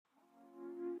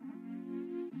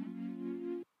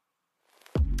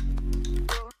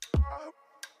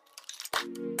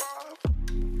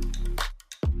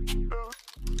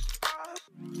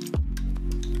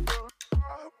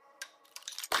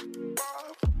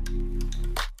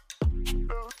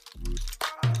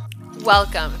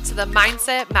Welcome to the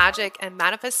Mindset, Magic, and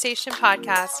Manifestation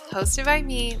podcast hosted by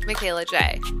me, Michaela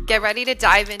J. Get ready to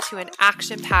dive into an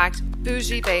action-packed,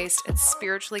 bougie-based, and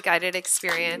spiritually guided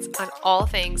experience on all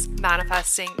things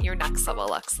manifesting your next level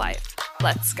Lux life.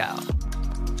 Let's go.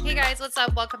 Hey guys, what's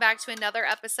up? Welcome back to another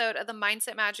episode of the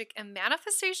Mindset, Magic, and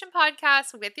Manifestation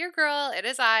podcast with your girl. It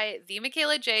is I, the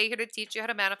Michaela J, here to teach you how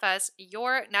to manifest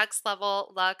your next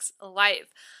level Lux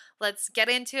life. Let's get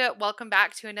into it. Welcome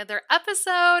back to another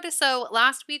episode. So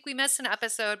last week we missed an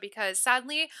episode because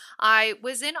sadly I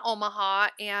was in Omaha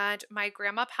and my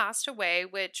grandma passed away,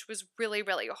 which was really,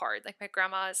 really hard. Like my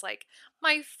grandma is like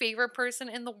my favorite person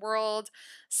in the world.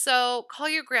 So call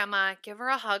your grandma, give her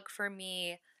a hug for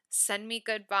me, send me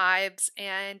good vibes.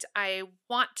 And I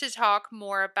want to talk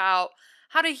more about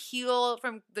how to heal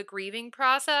from the grieving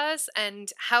process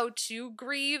and how to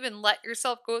grieve and let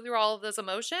yourself go through all of those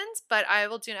emotions. But I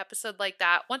will do an episode like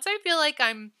that once I feel like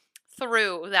I'm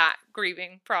through that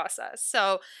grieving process.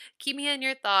 So keep me in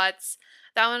your thoughts.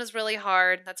 That one is really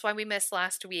hard. That's why we missed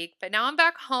last week. But now I'm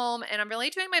back home and I'm really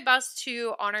doing my best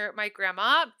to honor my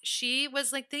grandma. She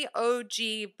was like the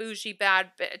OG bougie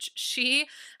bad bitch. She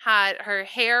had her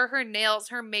hair, her nails,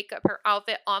 her makeup, her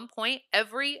outfit on point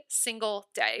every single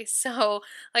day. So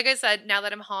like I said, now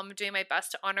that I'm home, I'm doing my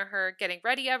best to honor her, getting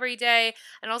ready every day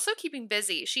and also keeping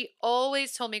busy. She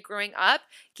always told me growing up,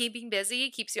 keeping busy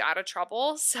keeps you out of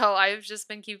trouble. So I've just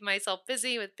been keeping myself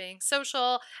busy with being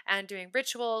social and doing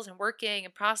rituals and working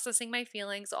and processing my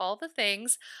feelings, all the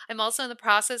things. I'm also in the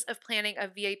process of planning a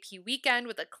VIP weekend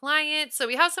with a client. So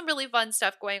we have some really fun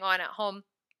stuff going on at home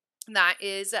that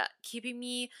is keeping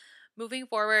me moving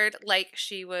forward like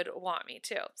she would want me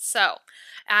to. So,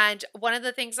 and one of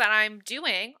the things that I'm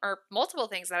doing, or multiple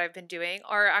things that I've been doing,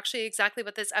 are actually exactly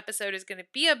what this episode is going to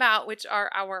be about, which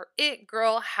are our It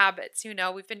Girl habits. You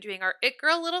know, we've been doing our It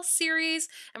Girl little series,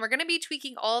 and we're going to be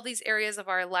tweaking all these areas of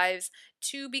our lives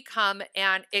to become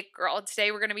an It Girl. Today,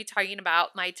 we're going to be talking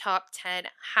about my top 10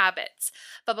 habits.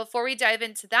 But before we dive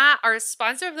into that, our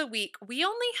sponsor of the week, we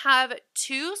only have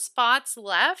 2 spots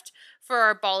left for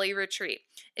our Bali retreat.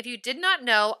 If you did not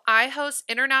know, I host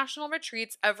international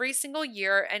retreats every single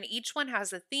year, and each one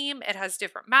has a theme. It has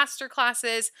different master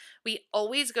classes. We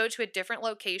always go to a different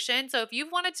location. So if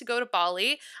you've wanted to go to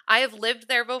Bali, I have lived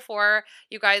there before.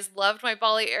 You guys loved my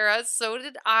Bali era. So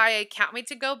did I. I can't wait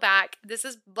to go back. This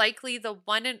is likely the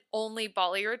one and only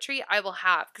Bali retreat I will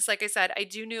have. Because like I said, I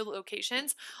do new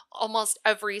locations almost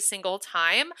every single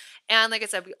time. And like I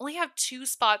said, we only have 2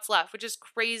 spots left, which is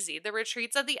crazy. The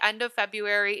retreat's at the end of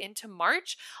February into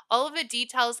March. All of the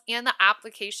details and the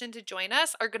application to join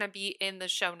us are going to be in the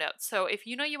show notes. So if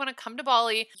you know you want to come to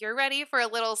Bali, you're ready for a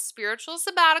little spiritual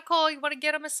sabbatical, you want to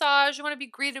get a massage, you want to be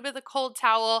greeted with a cold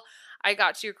towel, I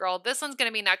got you, girl. This one's going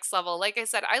to be next level. Like I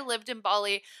said, I lived in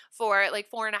Bali for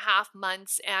like 4.5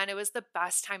 months and it was the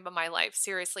best time of my life.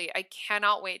 Seriously, I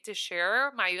cannot wait to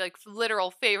share my like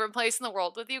literal favorite place in the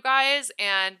world with you guys.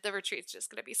 And the retreat's just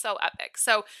going to be so epic.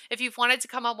 So if you've wanted to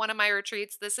come on one of my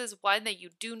retreats, this is one that you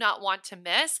do not want to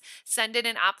miss. Send in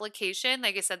an application.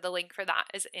 Like I said, the link for that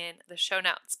is in the show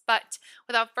notes. But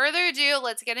without further ado,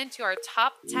 let's get into our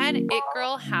top 10 It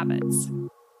Girl habits.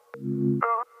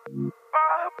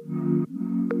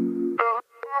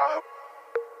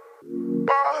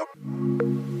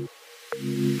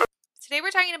 Today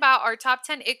we're talking about our top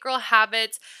 10 It Girl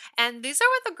habits, and these are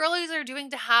what the girlies are doing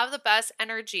to have the best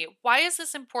energy. Why is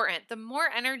this important? The more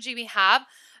energy we have,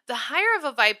 the higher of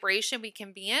a vibration we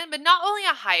can be in, but not only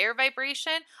a higher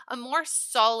vibration, a more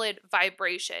solid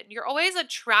vibration. You're always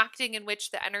attracting in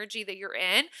which the energy that you're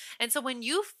in. And so when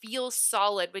you feel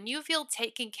solid, when you feel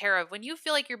taken care of, when you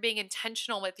feel like you're being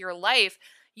intentional with your life,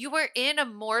 you are in a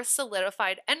more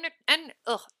solidified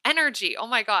energy. Oh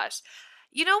my gosh.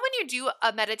 You know, when you do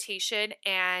a meditation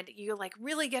and you like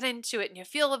really get into it and you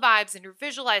feel the vibes and you're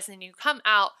visualizing and you come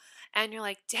out and you're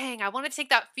like, dang, I want to take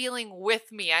that feeling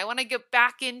with me. I want to get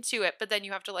back into it. But then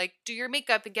you have to like do your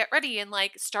makeup and get ready and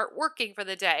like start working for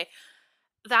the day.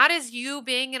 That is you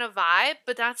being in a vibe,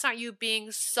 but that's not you being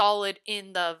solid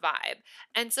in the vibe.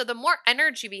 And so the more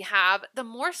energy we have, the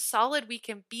more solid we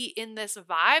can be in this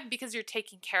vibe because you're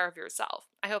taking care of yourself.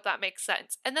 I hope that makes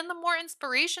sense. And then the more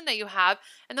inspiration that you have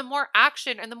and the more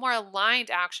action and the more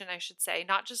aligned action, I should say,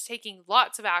 not just taking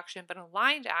lots of action, but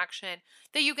aligned action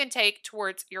that you can take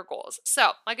towards your goals.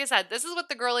 So like I said, this is what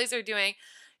the girlies are doing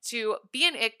to be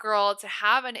an It Girl, to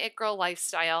have an It Girl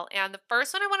lifestyle. And the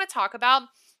first one I want to talk about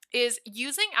is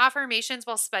using affirmations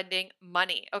while spending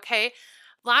money, okay?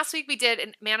 Last week we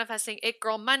did Manifesting It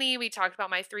Girl Money. We talked about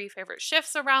my 3 favorite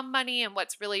shifts around money and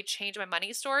what's really changed my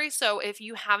money story. So if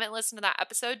you haven't listened to that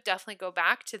episode, definitely go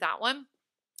back to that one.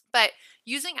 But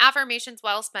using affirmations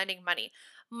while spending money.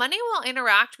 Money will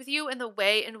interact with you in the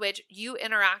way in which you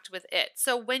interact with it.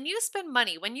 So when you spend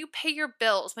money, when you pay your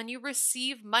bills, when you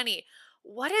receive money,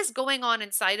 what is going on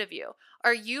inside of you?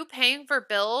 Are you paying for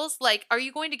bills? Like, are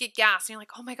you going to get gas? And you're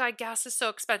like, oh my God, gas is so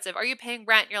expensive. Are you paying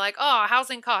rent? And you're like, oh,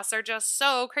 housing costs are just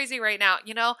so crazy right now.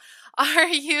 Are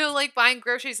you like buying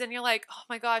groceries and you're like, oh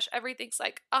my gosh, everything's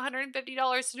like $150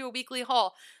 to do a weekly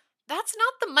haul? That's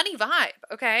not the money vibe,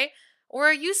 okay? Or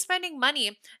are you spending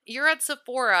money? You're at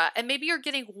Sephora and maybe you're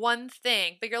getting one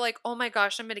thing, but you're like, oh my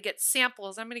gosh, I'm going to get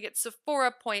samples. I'm going to get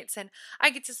Sephora points and I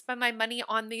get to spend my money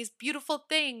on these beautiful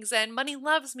things and money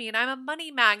loves me and I'm a money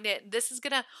magnet. This is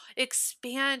going to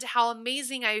expand how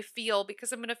amazing I feel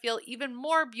because I'm going to feel even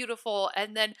more beautiful.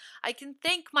 And then I can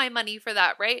thank my money for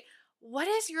that, right? What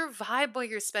is your vibe while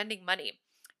you're spending money?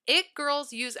 It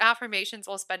girls use affirmations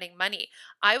while spending money.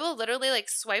 I will literally like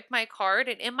swipe my card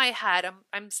and in my head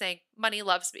I'm saying money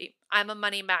loves me. I'm a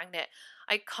money magnet.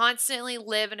 I constantly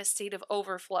live in a state of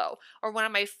overflow. Or one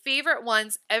of my favorite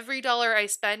ones, every dollar I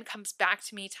spend comes back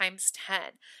to me times 10.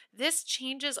 This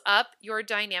changes up your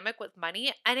dynamic with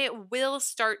money and it will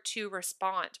start to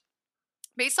respond.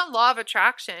 Based on law of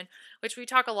attraction, which we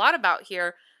talk a lot about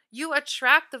here, you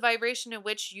attract the vibration in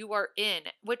which you are in,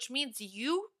 which means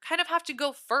you kind of have to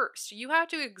go first. You have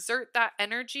to exert that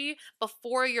energy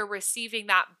before you're receiving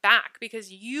that back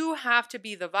because you have to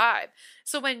be the vibe.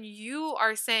 So when you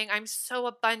are saying, I'm so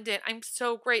abundant, I'm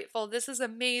so grateful, this is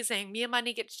amazing, me and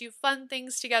money get to do fun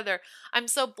things together, I'm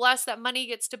so blessed that money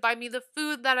gets to buy me the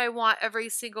food that I want every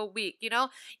single week,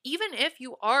 even if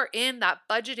you are in that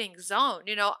budgeting zone,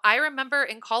 I remember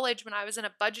in college when I was in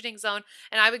a budgeting zone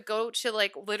and I would go to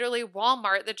like literally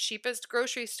Walmart, the cheapest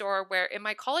grocery store where in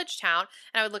my college town,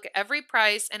 and I would look at every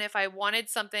price. And if I wanted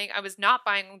something, I was not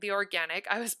buying the organic.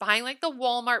 I was buying like the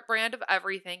Walmart brand of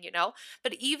everything,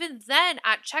 But even then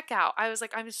at checkout, I was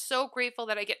like, I'm so grateful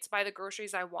that I get to buy the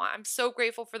groceries I want. I'm so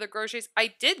grateful for the groceries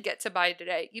I did get to buy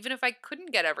today, even if I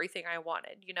couldn't get everything I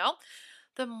wanted.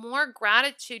 The more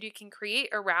gratitude you can create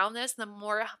around this, the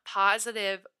more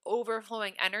positive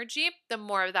overflowing energy, the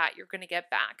more of that you're going to get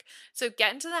back. So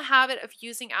get into the habit of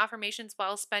using affirmations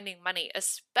while spending money,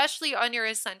 especially on your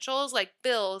essentials like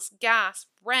bills, gas,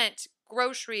 rent,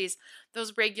 groceries,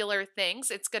 those regular things.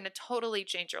 It's going to totally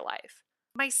change your life.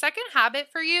 My second habit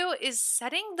for you is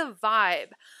setting the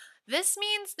vibe. This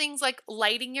means things like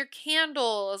lighting your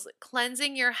candles,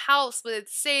 cleansing your house with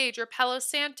sage or Palo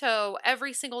Santo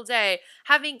every single day,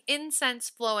 having incense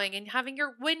flowing and having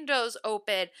your windows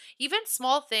open, even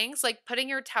small things like putting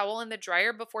your towel in the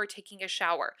dryer before taking a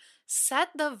shower. Set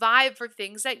the vibe for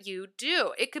things that you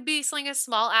do. It could be something as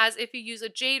small as if you use a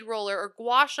jade roller or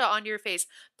gua sha on your face,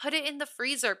 put it in the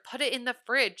freezer, put it in the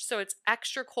fridge so it's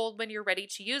extra cold when you're ready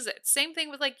to use it. Same thing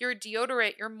with like your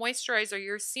deodorant, your moisturizer,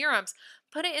 your serums.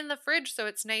 Put it in the fridge so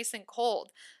it's nice and cold.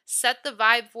 Set the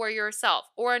vibe for yourself.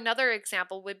 Or another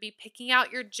example would be picking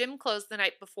out your gym clothes the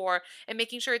night before and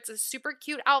making sure it's a super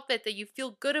cute outfit that you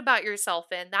feel good about yourself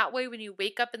in. That way, when you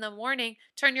wake up in the morning,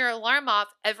 turn your alarm off,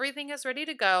 everything is ready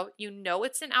to go. You know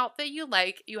it's an outfit you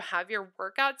like. You have your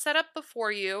workout set up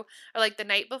before you or like the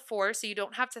night before so you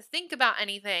don't have to think about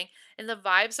anything and the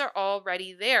vibes are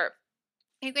already there.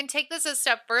 You can take this a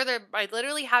step further by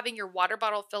literally having your water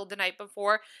bottle filled the night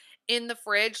before in the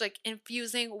fridge, like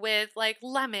infusing with like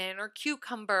lemon or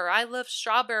cucumber. I love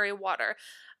strawberry water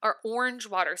or orange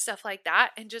water, stuff like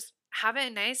that, and just have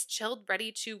it nice, chilled,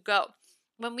 ready to go.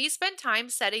 When we spend time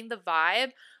setting the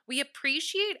vibe, we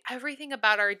appreciate everything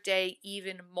about our day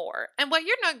even more. And what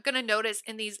you're not going to notice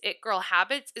in these it girl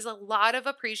habits is a lot of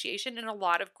appreciation and a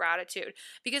lot of gratitude.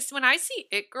 Because when I see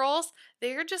it girls,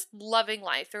 they're just loving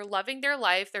life. They're loving their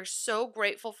life. They're so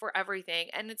grateful for everything.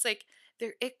 And it's like,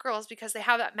 they're it girls because they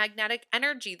have that magnetic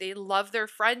energy. They love their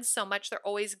friends so much. They're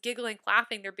always giggling,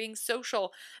 laughing. They're being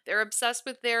social. They're obsessed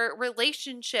with their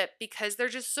relationship because they're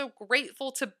just so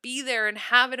grateful to be there and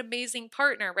have an amazing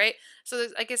partner, right? So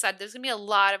like I said, there's going to be a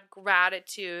lot of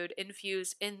gratitude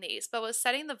infused in these. But with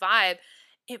setting the vibe,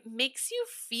 it makes you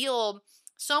feel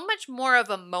so much more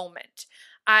of a moment.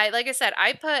 Like I said,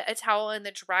 I put a towel in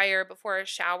the dryer before a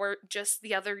shower just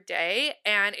the other day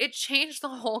and it changed the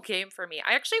whole game for me.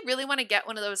 I actually really want to get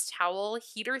one of those towel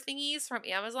heater thingies from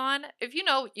Amazon. If you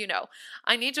know, you know.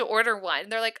 I need to order one.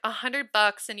 They're like $100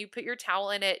 and you put your towel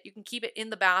in it. You can keep it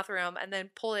in the bathroom and then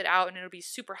pull it out and it'll be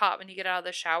super hot when you get out of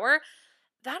the shower.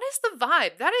 That is the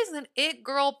vibe. That is an it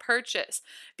girl purchase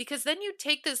because then you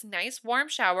take this nice warm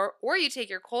shower or you take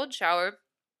your cold shower,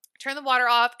 turn the water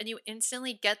off, and you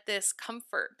instantly get this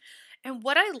comfort. And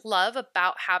what I love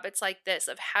about habits like this,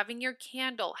 of having your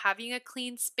candle, having a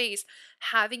clean space,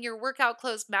 having your workout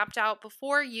clothes mapped out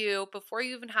before you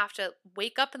even have to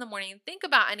wake up in the morning and think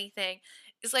about anything,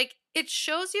 is like it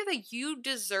shows you that you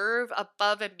deserve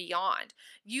above and beyond.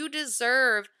 You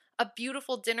deserve a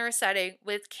beautiful dinner setting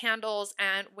with candles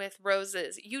and with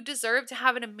roses. You deserve to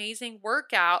have an amazing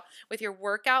workout with your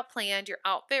workout planned, your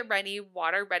outfit ready,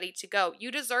 water ready to go.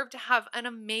 You deserve to have an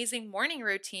amazing morning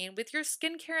routine with your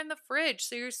skincare in the fridge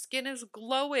so your skin is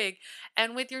glowing,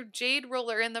 and with your jade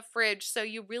roller in the fridge so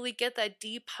you really get that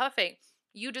deep puffing.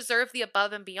 You deserve the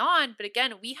above and beyond, but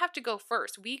again, we have to go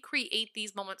first. We create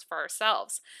these moments for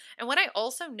ourselves. And what I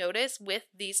also notice with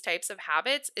these types of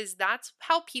habits is that's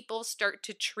how people start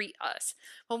to treat us.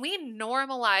 When we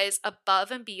normalize above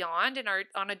and beyond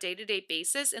on a day-to-day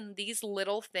basis in these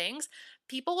little things,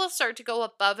 people will start to go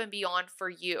above and beyond for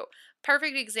you.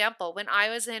 Perfect example, when I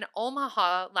was in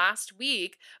Omaha last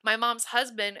week, my mom's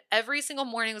husband every single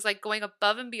morning was like going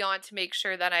above and beyond to make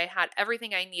sure that I had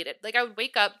everything I needed. Like I would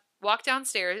wake up, walk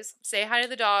downstairs, say hi to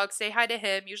the dog, say hi to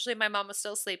him. Usually my mom was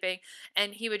still sleeping,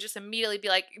 and he would just immediately be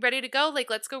like, ready to go? Like,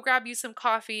 let's go grab you some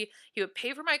coffee. He would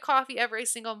pay for my coffee every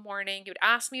single morning. He would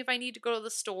ask me if I need to go to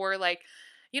the store. Like,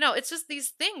 it's just these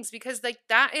things, because like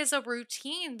that is a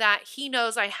routine that he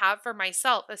knows I have for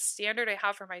myself. A standard I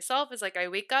have for myself is like I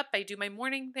wake up, I do my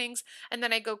morning things, and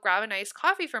then I go grab a nice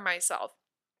coffee for myself.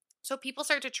 So people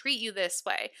start to treat you this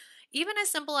way. Even as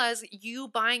simple as you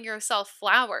buying yourself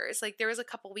flowers. Like there was a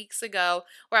couple weeks ago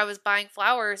where I was buying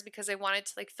flowers because I wanted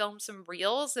to like film some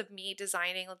reels of me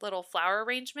designing a little flower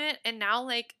arrangement. And now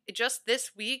like just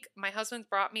this week, my husband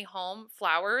brought me home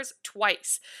flowers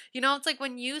twice. It's like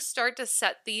when you start to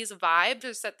set these vibes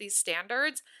or set these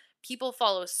standards, people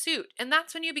follow suit. And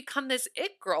that's when you become this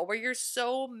it girl where you're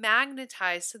so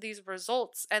magnetized to these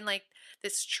results and like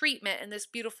this treatment and this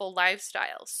beautiful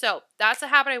lifestyle. So that's a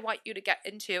habit I want you to get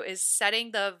into, is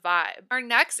setting the vibe. Our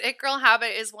next it girl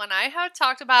habit is one I have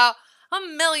talked about a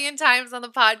million times on the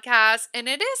podcast, and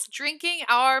it is drinking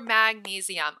our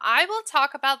magnesium. I will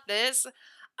talk about this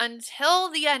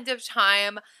until the end of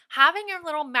time. Having your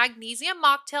little magnesium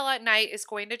mocktail at night is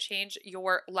going to change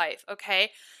your life, okay?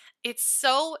 It's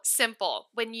so simple.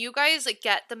 When you guys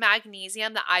get the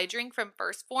magnesium that I drink from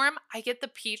First Form, I get the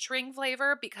peach ring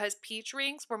flavor because peach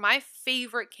rings were my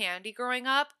favorite candy growing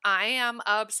up. I am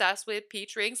obsessed with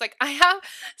peach rings. Like I have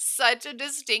such a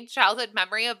distinct childhood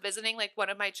memory of visiting like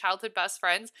one of my childhood best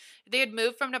friends. They had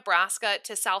moved from Nebraska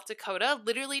to South Dakota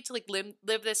literally to like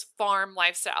live this farm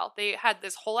lifestyle. They had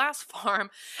this whole ass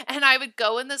farm, and I would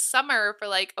go in the summer for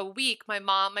like a week. My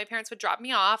parents would drop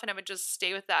me off and I would just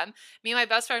stay with them. Me and my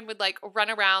best friend would like run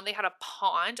around. They had a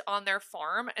pond on their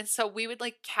farm, and so we would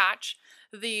like catch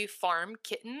the farm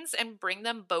kittens and bring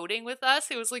them boating with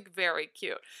us. It was like very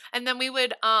cute. And then we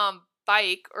would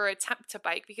bike, or attempt to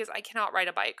bike, because I cannot ride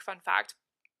a bike, fun fact.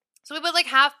 So we would like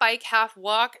half bike, half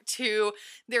walk to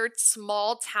their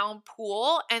small town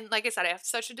pool. And like I said, I have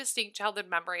such a distinct childhood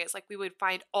memory. It's like we would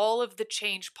find all of the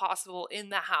change possible in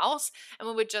the house, and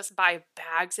we would just buy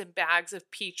bags and bags of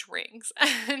peach rings.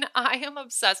 And I am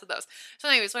obsessed with those. So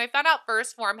anyways, when I found out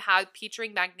First Form had peach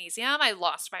ring magnesium, I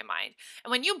lost my mind.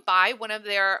 And when you buy one of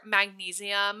their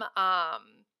magnesium,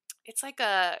 it's like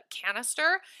a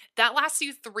canister that lasts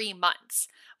you 3 months,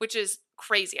 which is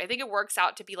crazy. I think it works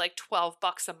out to be like $12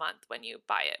 a month when you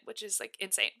buy it, which is like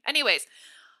insane. Anyways,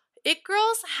 it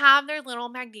girls have their little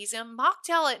magnesium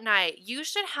mocktail at night. You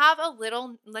should have a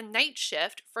little night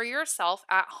shift for yourself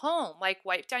at home. Like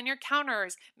wipe down your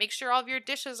counters, make sure all of your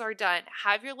dishes are done.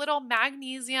 Have your little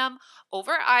magnesium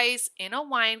over ice in a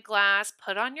wine glass,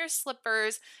 put on your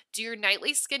slippers, do your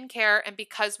nightly skincare. And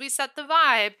because we set the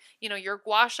vibe, your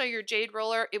gua sha, your jade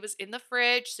roller, it was in the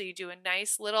fridge. So you do a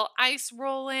nice little ice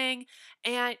rolling,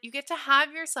 and you get to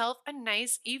have yourself a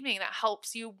nice evening that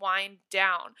helps you wind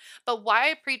down. But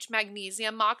why I preach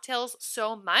magnesium mocktails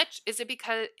so much is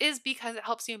because it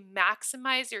helps you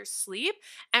maximize your sleep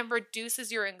and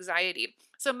reduces your anxiety.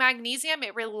 So magnesium,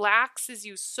 it relaxes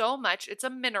you so much. It's a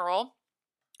mineral.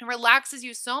 It relaxes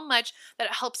you so much that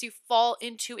it helps you fall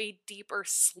into a deeper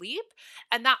sleep.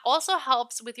 And that also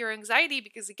helps with your anxiety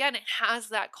because, again, it has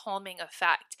that calming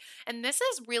effect. And this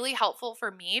is really helpful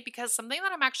for me because something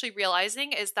that I'm actually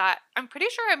realizing is that I'm pretty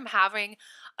sure I'm having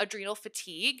adrenal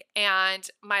fatigue, and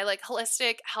my like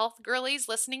holistic health girlies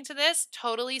listening to this,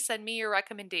 totally send me your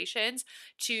recommendations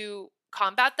to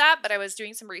combat that, but I was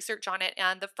doing some research on it.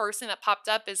 And the first thing that popped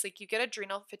up is like you get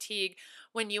adrenal fatigue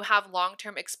when you have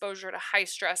long-term exposure to high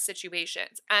stress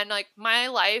situations. And like my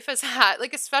life has had,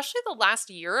 like, especially the last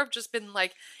year, I've just been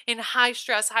like in high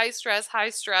stress, high stress, high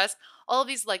stress, all of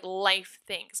these like life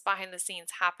things behind the scenes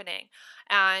happening.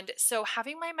 And so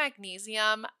having my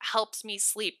magnesium helps me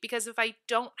sleep, because if I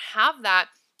don't have that,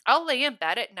 I'll lay in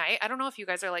bed at night. I don't know if you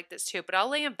guys are like this too, but I'll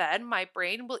lay in bed. My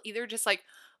brain will either just like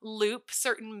loop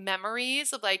certain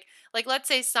memories of like let's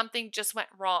say something just went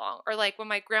wrong, or like when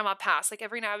my grandma passed, like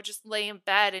every night I would just lay in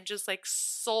bed and just like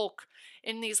sulk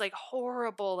in these like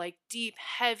horrible, like deep,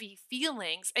 heavy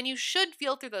feelings. And you should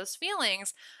feel through those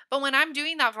feelings. But when I'm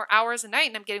doing that for hours a night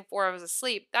and I'm getting 4 hours of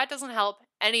sleep, that doesn't help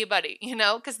anybody,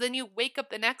 because then you wake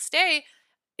up the next day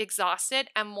exhausted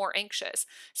and more anxious.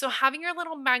 So having your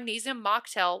little magnesium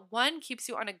mocktail, one, keeps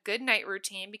you on a good night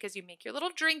routine because you make your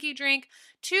little drinky drink.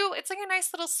 Two, it's like a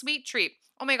nice little sweet treat.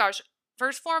 Oh my gosh.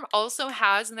 First Form also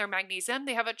has in their magnesium,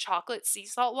 they have a chocolate sea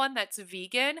salt one that's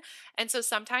vegan. And so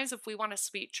sometimes if we want a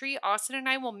sweet treat, Austin and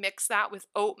I will mix that with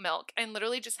oat milk and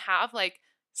literally just have like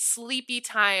sleepy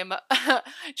time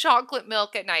chocolate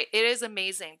milk at night. It is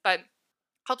amazing. But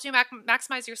helps you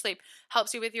maximize your sleep,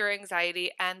 helps you with your anxiety.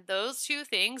 And those two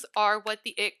things are what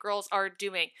the It Girls are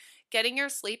doing. Getting your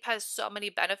sleep has so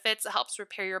many benefits. It helps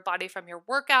repair your body from your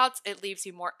workouts. It leaves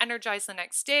you more energized the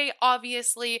next day,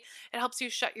 obviously. It helps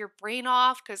you shut your brain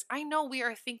off, because I know we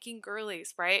are thinking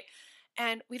girlies, right?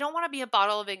 And we don't want to be a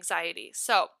bottle of anxiety.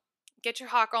 So get your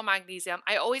Hot Girl Magnesium.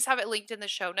 I always have it linked in the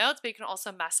show notes, but you can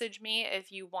also message me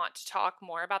if you want to talk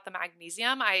more about the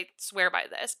magnesium. I swear by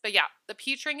this. But yeah, the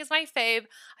peach ring is my fave.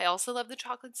 I also love the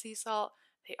chocolate sea salt.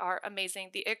 They are amazing.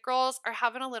 The It Girls are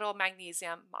having a little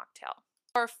magnesium mocktail.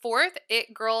 Our fourth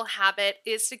It Girl habit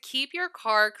is to keep your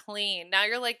car clean. Now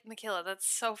you're like, Michaela, that's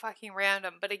so fucking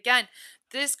random. But again,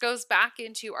 this goes back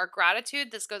into our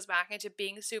gratitude. This goes back into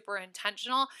being super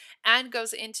intentional, and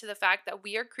goes into the fact that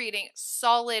we are creating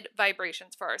solid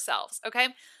vibrations for ourselves. Okay.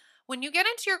 When you get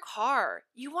into your car,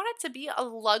 you want it to be a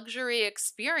luxury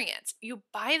experience. You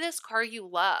buy this car you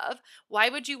love. Why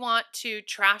would you want to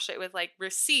trash it with like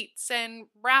receipts and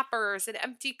wrappers and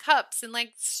empty cups and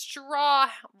like straw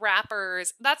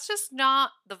wrappers? That's just not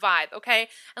the vibe, okay?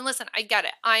 And listen, I get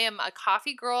it. I am a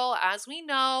coffee girl, as we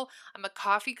know. I'm a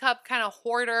coffee cup kind of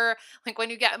hoarder. Like when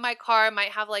you get in my car, I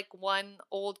might have like one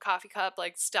old coffee cup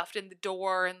like stuffed in the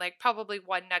door, and like probably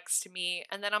one next to me.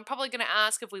 And then I'm probably going to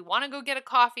ask if we want to go get a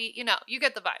coffee. You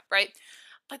get the vibe, right?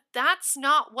 But that's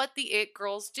not what the It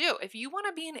Girls do. If you want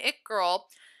to be an It Girl,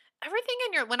 everything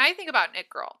when I think about an It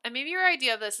Girl, and maybe your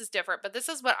idea of this is different, but this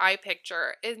is what I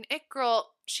picture. An It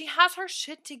Girl, she has her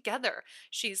shit together.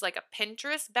 She's like a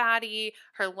Pinterest baddie.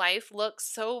 Her life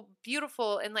looks so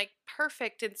beautiful and like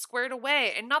perfect and squared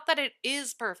away. And not that it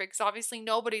is perfect, because obviously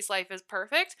nobody's life is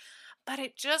perfect, but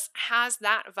it just has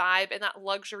that vibe and that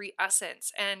luxury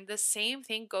essence. And the same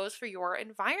thing goes for your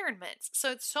environment.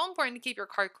 So it's so important to keep your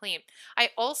car clean.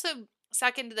 I also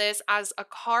second this as a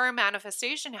car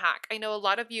manifestation hack. I know a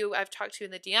lot of you I've talked to in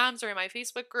the DMs or in my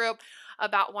Facebook group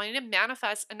about wanting to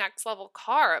manifest a next level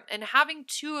car, and having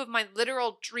two of my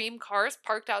literal dream cars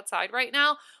parked outside right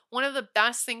now. One of the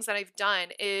best things that I've done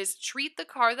is treat the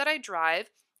car that I drive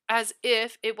as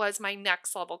if it was my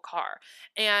next level car.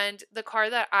 And the car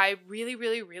that I really,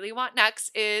 really, really want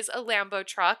next is a Lambo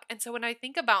truck. And so when I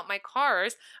think about my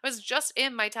cars, I was just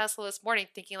in my Tesla this morning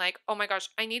thinking like, oh my gosh,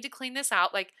 I need to clean this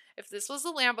out. Like if this was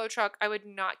a Lambo truck, I would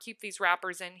not keep these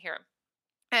wrappers in here.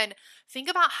 And think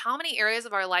about how many areas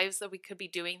of our lives that we could be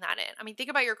doing that in. I mean, think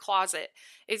about your closet.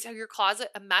 Is your closet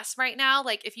a mess right now?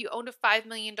 Like if you owned a $5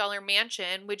 million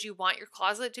mansion, would you want your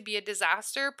closet to be a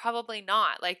disaster? Probably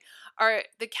not. Like, are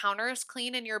the counters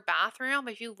clean in your bathroom?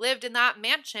 If you lived in that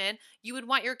mansion, you would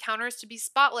want your counters to be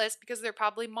spotless because they're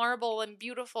probably marble and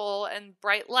beautiful and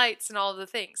bright lights and all of the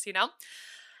things?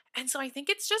 And so I think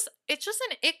it's just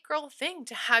an It Girl thing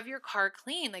to have your car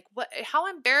clean. Like how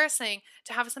embarrassing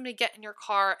to have somebody get in your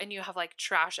car and you have like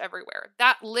trash everywhere.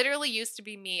 That literally used to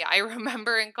be me. I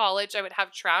remember in college I would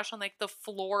have trash on like the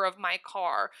floor of my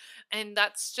car, and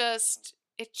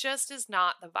it just is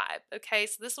not the vibe. Okay?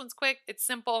 So this one's quick, it's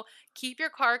simple. Keep your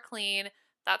car clean.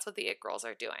 That's what the It Girls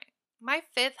are doing. My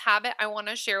fifth habit I want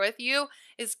to share with you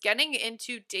is getting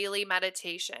into daily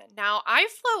meditation. Now, I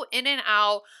flow in and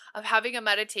out of having a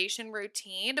meditation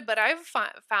routine, but I've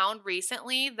found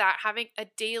recently that having a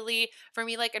daily, for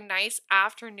me, like a nice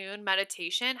afternoon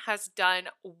meditation has done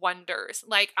wonders.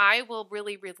 Like I will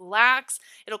really relax.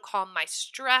 It'll calm my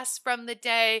stress from the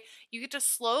day. You get to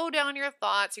slow down your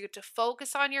thoughts. You get to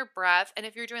focus on your breath. And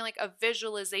if you're doing like a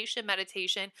visualization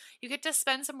meditation, you get to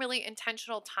spend some really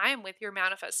intentional time with your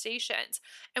manifestation. situations.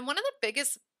 And one of the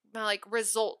biggest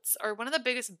results, or one of the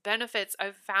biggest benefits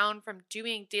I've found from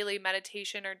doing daily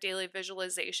meditation or daily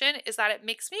visualization, is that it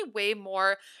makes me way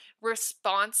more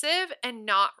responsive and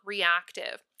not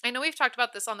reactive. I know we've talked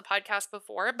about this on the podcast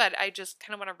before, but I just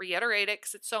kind of want to reiterate it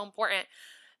because it's so important.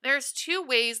 There's two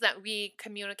ways that we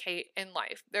communicate in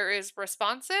life. There is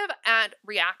responsive and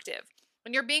reactive.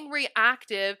 When you're being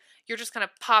reactive, you're just kind of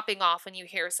popping off when you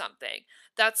hear something.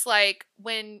 That's like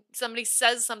when somebody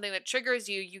says something that triggers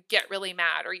you, you get really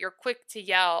mad, or you're quick to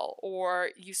yell, or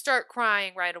you start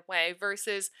crying right away.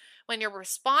 Versus when you're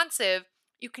responsive,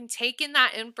 you can take in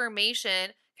that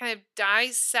information, kind of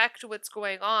dissect what's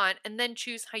going on, and then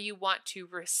choose how you want to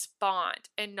respond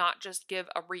and not just give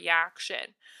a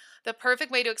reaction. The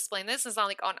perfect way to explain this is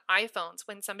on iPhones.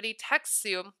 When somebody texts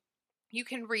you, you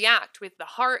can react with the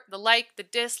heart, the like, the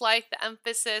dislike, the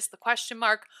emphasis, the question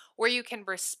mark, or you can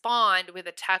respond with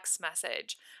a text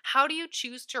message. How do you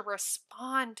choose to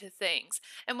respond to things?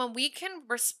 And when we can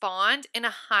respond in a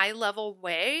high level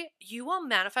way, you will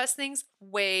manifest things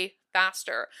way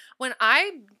faster. When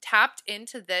I tapped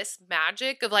into this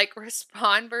magic of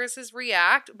respond versus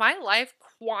react, my life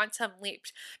quantum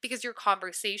leaped because your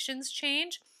conversations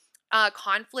change.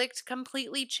 Conflict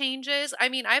completely changes. I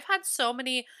mean, I've had so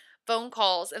many phone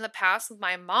calls in the past with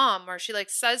my mom where she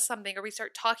says something, or we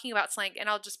start talking about something, and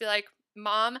I'll just be like,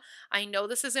 Mom, I know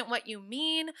this isn't what you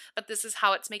mean, but this is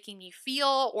how it's making me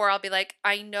feel. Or I'll be like,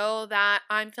 I know that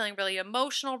I'm feeling really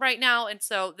emotional right now, and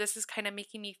so this is kind of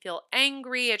making me feel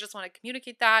angry. I just want to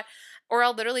communicate that. Or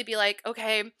I'll literally be like,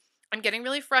 okay, I'm getting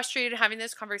really frustrated having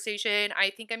this conversation. I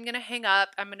think I'm going to hang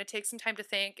up. I'm going to take some time to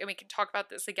think, and we can talk about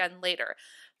this again later.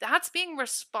 That's being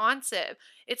responsive.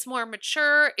 It's more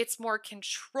mature, it's more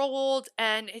controlled,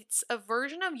 and it's a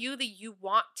version of you that you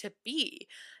want to be.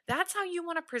 That's how you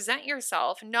want to present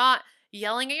yourself, not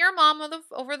yelling at your mom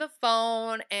over the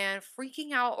phone and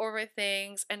freaking out over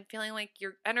things and feeling like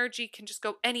your energy can just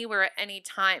go anywhere at any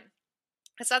time.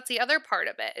 Because that's the other part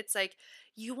of it. It's like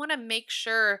you want to make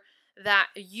sure that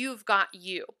you've got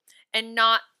you, and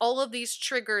not all of these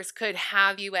triggers could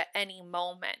have you at any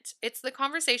moment. It's the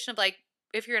conversation of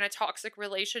if you're in a toxic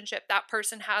relationship, that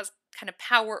person has kind of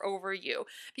power over you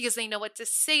because they know what to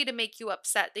say to make you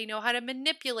upset. They know how to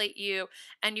manipulate you,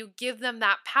 and you give them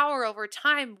that power over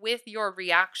time with your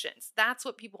reactions. That's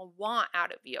what people want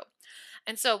out of you.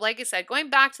 And so, like I said, going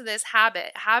back to this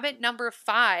habit number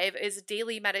 5 is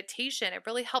daily meditation. It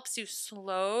really helps you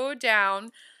slow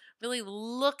down, really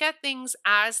look at things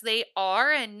as they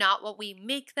are and not what we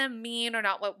make them mean, or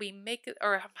not what we make,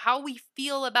 or how we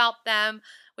feel about them,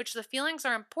 which the feelings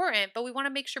are important, but we want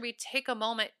to make sure we take a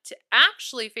moment to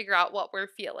actually figure out what we're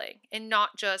feeling and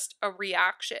not just a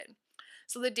reaction.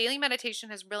 So the daily meditation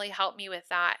has really helped me with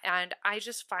that. And I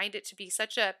just find it to be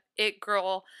such a it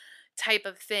girl type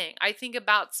of thing. I think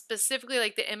about specifically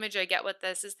the image I get with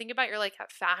this is, think about you're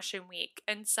at Fashion Week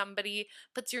and somebody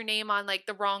puts your name on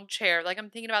the wrong chair. I'm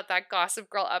thinking about that Gossip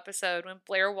Girl episode when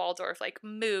Blair Waldorf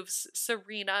moves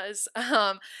Serena's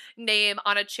name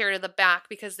on a chair to the back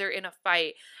because they're in a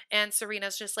fight, and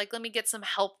Serena's just let me get some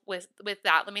help with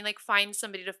that. Let me find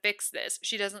somebody to fix this.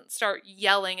 She doesn't start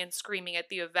yelling and screaming at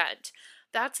the event.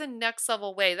 That's a next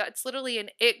level way. That's literally an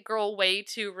it girl way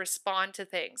to respond to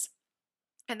things.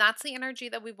 And that's the energy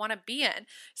that we want to be in.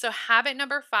 So habit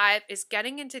number 5 is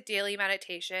getting into daily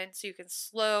meditation so you can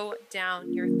slow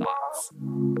down your thoughts.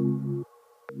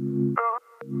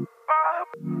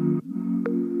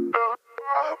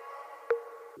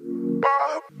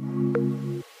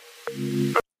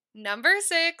 Number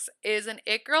 6 is an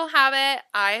it girl habit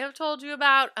I have told you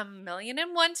about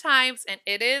 1,000,001 times, and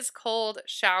it is cold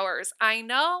showers. I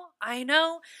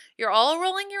know. You're all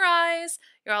rolling your eyes.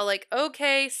 You're all like,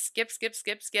 okay, skip.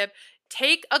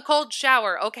 Take a cold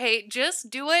shower, okay?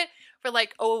 Just do it for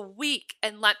a week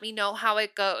and let me know how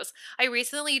it goes. I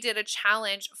recently did a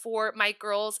challenge for my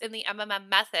girls in the MMM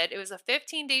method. It was a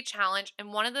 15-day challenge,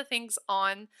 and one of the things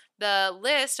on the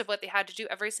list of what they had to do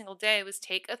every single day was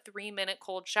take a 3-minute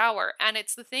cold shower. And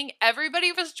it's the thing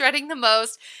everybody was dreading the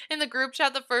most. In the group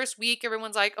chat the first week,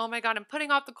 everyone's like, oh my God, I'm putting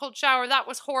off the cold shower. That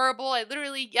was horrible. I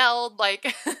literally yelled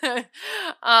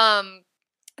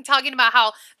talking about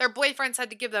how their boyfriends had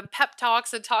to give them pep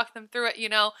talks and talk them through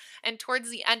it, and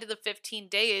towards the end of the 15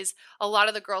 days, a lot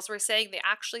of the girls were saying they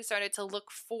actually started to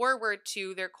look forward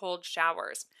to their cold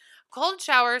showers. Cold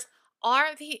showers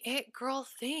are the it girl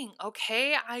thing,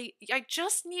 okay? I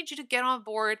just need you to get on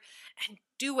board and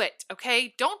do it,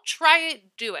 okay? Don't try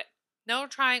it, do it. No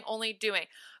trying, only doing.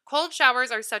 Cold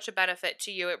showers are such a benefit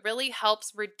to you. It really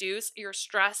helps reduce your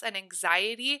stress and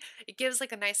anxiety. It gives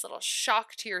like a nice little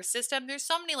shock to your system. There's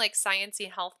so many like sciencey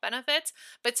health benefits,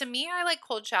 but to me, I like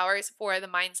cold showers for the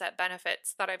mindset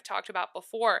benefits that I've talked about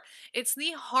before. It's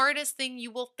the hardest thing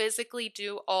you will physically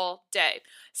do all day.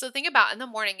 So think about in the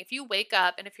morning, if you wake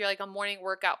up and if you're like a morning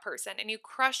workout person and you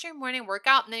crush your morning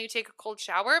workout and then you take a cold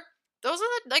shower, those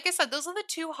are like I said, those are the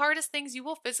two hardest things you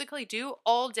will physically do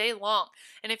all day long.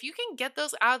 And if you can get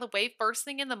those out of the way first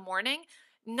thing in the morning,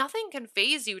 nothing can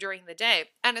phase you during the day.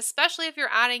 And especially if you're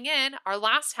adding in our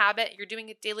last habit, you're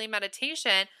doing a daily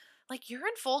meditation, like you're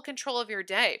in full control of your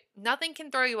day. Nothing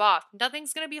can throw you off.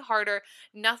 Nothing's going to be harder.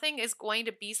 Nothing is going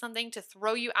to be something to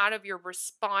throw you out of your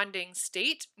responding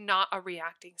state, not a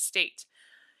reacting state.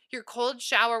 Your cold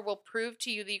shower will prove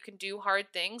to you that you can do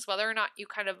hard things, whether or not you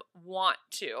kind of want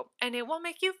to. And it will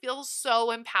make you feel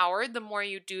so empowered the more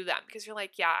you do them because you're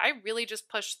like, yeah, I really just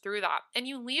pushed through that. And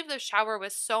you leave the shower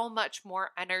with so much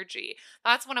more energy.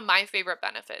 That's one of my favorite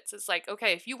benefits. It's like,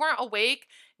 okay, if you weren't awake,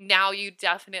 now you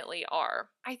definitely are.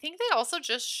 I think they also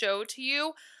just show to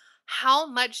you how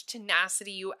much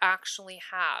tenacity you actually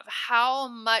have, how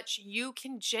much you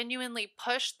can genuinely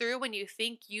push through when you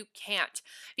think you can't.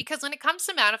 Because when it comes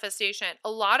to manifestation,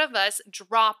 a lot of us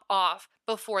drop off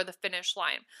before the finish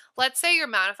line. Let's say you're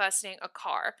manifesting a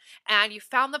car and you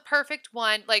found the perfect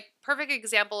one. Like, perfect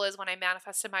example is when I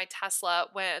manifested my Tesla.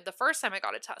 When the first time I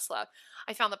got a Tesla,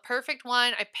 I found the perfect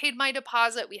one. I paid my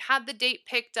deposit. We had the date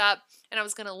picked up and I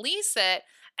was going to lease it.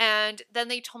 And then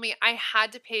they told me I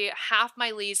had to pay half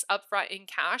my lease upfront in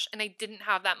cash, and I didn't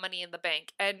have that money in the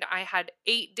bank. And I had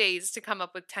 8 days to come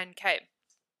up with 10K.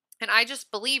 And I just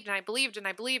believed and I believed and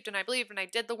I believed and I believed and I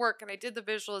did the work and I did the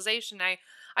visualization. I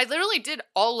literally did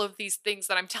all of these things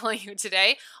that I'm telling you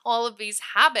today, all of these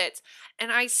habits,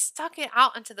 and I stuck it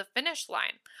out into the finish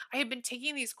line. I had been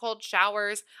taking these cold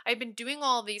showers. I had been doing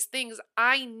all of these things.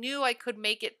 I knew I could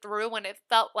make it through when it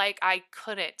felt like I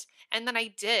couldn't. And then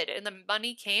I did. And the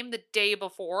money came the day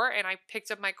before and I picked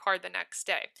up my car the next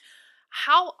day.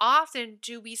 How often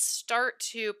do we start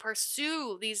to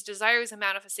pursue these desires and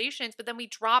manifestations, but then we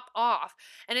drop off?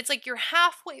 And it's like you're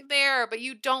halfway there, but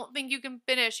you don't think you can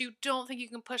finish. You don't think you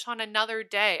can push on another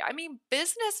day. I mean,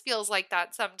 business feels like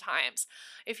that sometimes.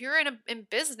 If you're in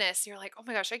business, you're like, oh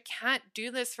my gosh, I can't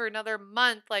do this for another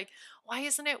month. Like, why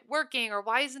isn't it working? Or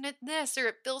why isn't it this? Or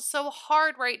it feels so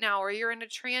hard right now. Or you're in a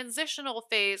transitional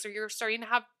phase, or you're starting to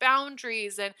have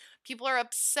boundaries and people are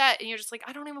upset and you're just like,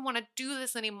 I don't even want to do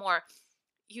this anymore.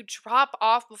 You drop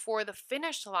off before the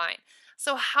finish line.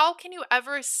 So, how can you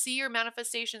ever see your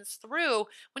manifestations through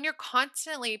when you're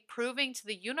constantly proving to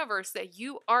the universe that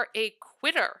you are a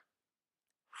quitter?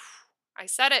 I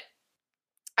said it.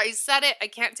 I said it. I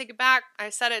can't take it back. I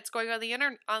said it. It's going on the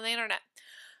internet.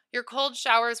 Your cold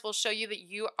showers will show you that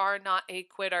you are not a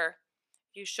quitter.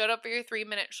 You showed up for your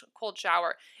 3-minute cold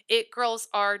shower. It girls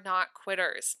are not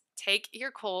quitters. Take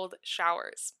your cold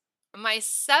showers. My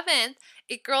 7th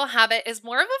It Girl habit is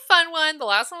more of a fun one. The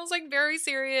last one was like very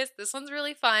serious. This one's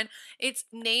really fun. It's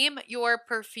name your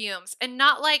perfumes, and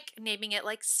not like naming it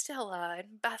like Stella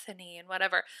and Bethany and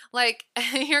whatever. Like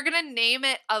you're going to name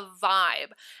it a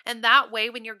vibe. And that way,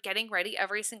 when you're getting ready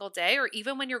every single day, or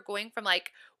even when you're going from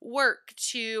like work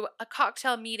to a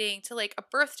cocktail meeting to like a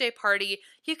birthday party,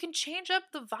 you can change up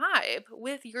the vibe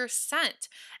with your scent.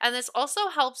 And this also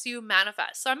helps you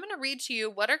manifest. So I'm going to read to you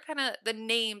what are kind of the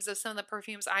names of some of the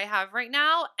perfumes I have right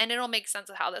now, and it'll make sense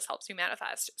of how this helps you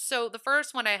manifest. So the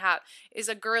first one I have is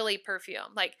a girly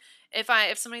perfume. Like if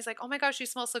somebody's like, oh my gosh, you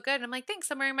smell so good, and I'm like,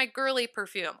 thanks, I'm wearing my girly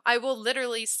perfume. I will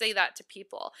literally say that to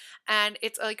people. And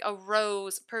it's like a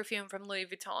rose perfume from Louis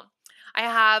Vuitton. I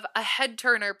have a head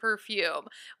turner perfume,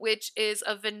 which is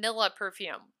a vanilla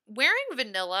perfume. Wearing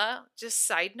vanilla, just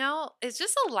side note, is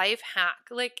just a life hack.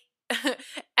 Like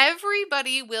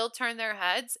everybody will turn their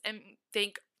heads and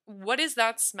think, what is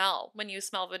that smell when you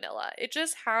smell vanilla? It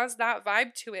just has that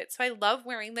vibe to it. So I love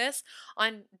wearing this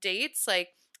on dates. Like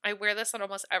I wear this on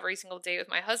almost every single date with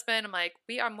my husband. I'm like,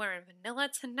 I'm wearing vanilla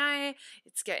tonight.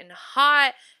 It's getting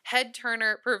hot. Head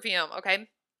turner perfume. Okay.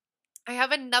 I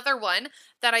have another one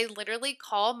that I literally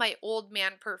call my old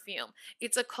man perfume.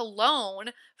 It's a cologne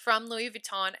from Louis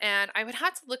Vuitton, and I would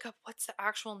have to look up what's the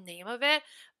actual name of it,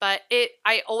 but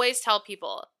I always tell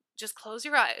people, just close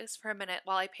your eyes for a minute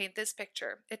while I paint this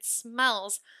picture. It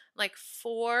smells like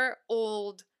 4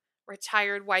 old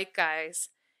retired white guys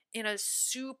in a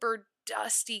super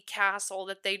dusty castle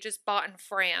that they just bought in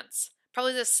France.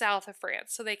 probably the south of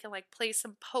France, so they can like play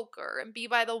some poker and be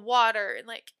by the water and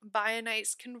like buy a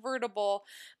nice convertible.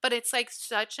 But it's like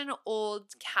such an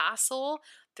old castle.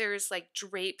 There's like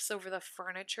drapes over the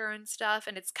furniture and stuff,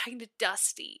 and it's kind of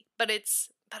dusty, but it's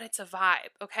a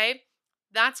vibe, okay?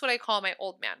 That's what I call my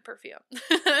old man perfume.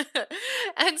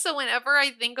 And so whenever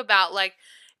I think about like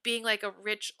being like a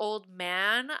rich old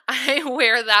man, I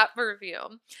wear that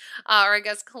perfume, or I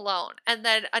guess cologne. And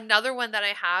then another one that I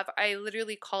have, I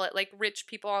literally call it like rich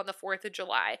people on the 4th of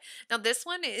July. Now, this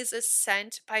one is a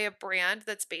scent by a brand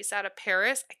that's based out of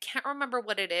Paris. I can't remember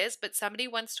what it is, but somebody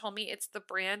once told me it's the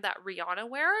brand that Rihanna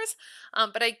wears.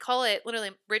 But I call it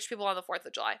literally rich people on the 4th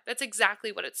of July. That's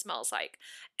exactly what it smells like.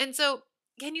 And so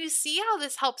can you see how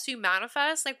this helps you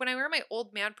manifest? Like when I wear my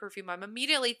old man perfume, I'm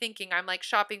immediately thinking I'm like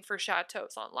shopping for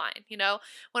chateaus online, you know?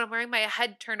 When I'm wearing my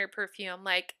head turner perfume,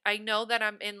 like I know that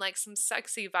I'm in like some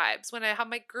sexy vibes. When I have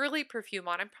my girly perfume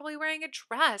on, I'm probably wearing a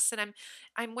dress and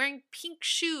I'm wearing pink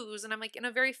shoes and I'm like in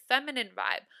a very feminine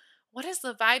vibe. What is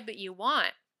the vibe that you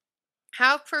want?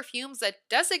 Have perfumes that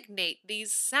designate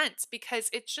these scents because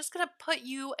it's just going to put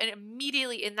you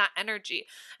immediately in that energy.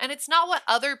 And it's not what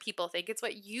other people think, it's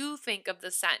what you think of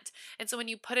the scent. And so when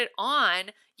you put it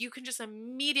on, you can just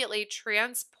immediately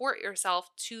transport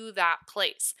yourself to that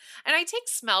place. And I take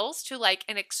smells to like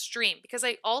an extreme because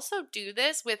I also do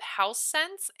this with house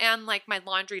scents and like my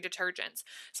laundry detergents.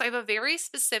 So I have a very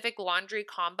specific laundry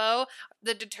combo.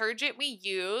 The detergent we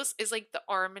use is like the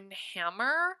Arm &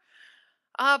 Hammer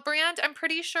brand, I'm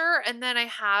pretty sure. And then I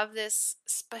have this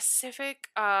specific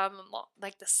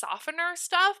like the softener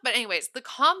stuff. But anyways, the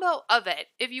combo of it,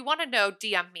 if you want to know,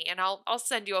 DM me and I'll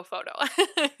send you a photo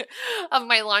of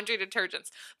my laundry detergents.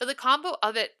 But the combo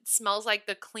of it smells like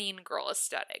the clean girl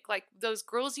aesthetic. Like those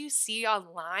girls you see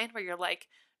online where you're like,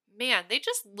 man, they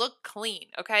just look clean,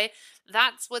 okay?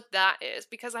 That's what that is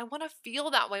because I want to feel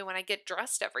that way when I get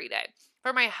dressed every day.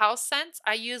 For my house scents,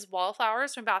 I use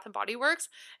Wallflowers from Bath & Body Works,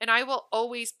 and I will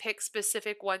always pick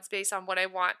specific ones based on what I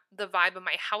want the vibe of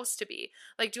my house to be.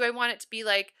 Like, do I want it to be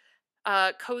like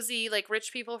cozy, like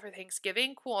rich people for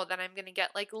Thanksgiving? Cool. Then I'm going to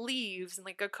get like leaves and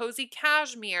like a cozy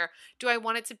cashmere. Do I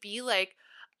want it to be like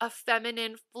a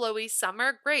feminine, flowy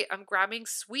summer? Great. I'm grabbing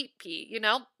sweet pea. You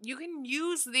know, you can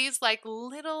use these like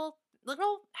little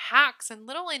hacks and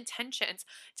little intentions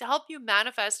to help you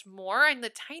manifest more in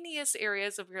the tiniest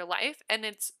areas of your life. And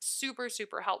it's super,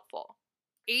 super helpful.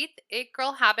 Eighth It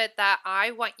Girl habit that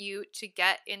I want you to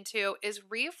get into is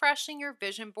refreshing your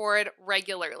vision board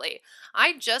regularly.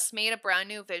 I just made a brand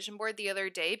new vision board the other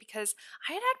day because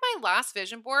I had my last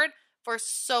vision board for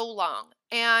so long.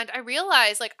 And I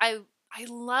realized like I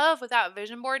love that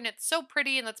vision board and it's so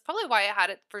pretty, and that's probably why I had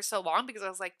it for so long because I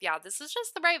was like, yeah, this is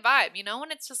just the right vibe, you know,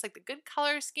 and it's just like the good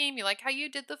color scheme. You like how you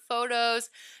did the photos.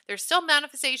 There's still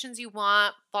manifestations you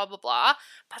want, blah, blah, blah.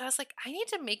 But I was like, I need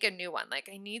to make a new one. Like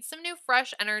I need some new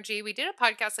fresh energy. We did a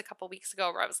podcast a couple weeks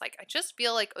ago where I was like, I just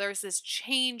feel like there's this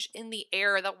change in the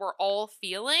air that we're all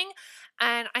feeling.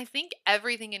 And I think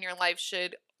everything in your life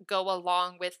should go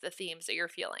along with the themes that you're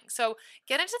feeling. So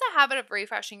get into the habit of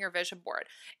refreshing your vision board.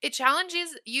 It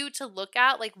challenges you to look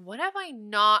at like, what have I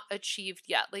not achieved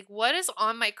yet? Like what is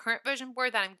on my current vision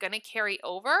board that I'm going to carry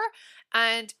over?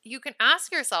 And you can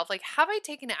ask yourself like, have I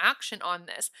taken action on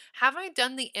this? Have I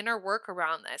done the inner work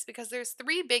around this? Because there's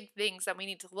 3 big things that we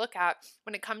need to look at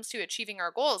when it comes to achieving our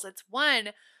goals. It's one,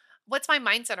 what's my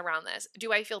mindset around this?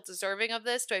 Do I feel deserving of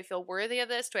this? Do I feel worthy of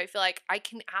this? Do I feel like I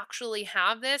can actually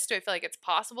have this? Do I feel like it's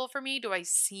possible for me? Do I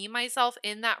see myself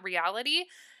in that reality?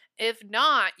 If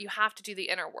not, you have to do the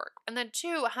inner work. And then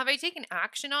 2, have I taken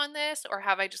action on this, or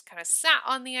have I just kind of sat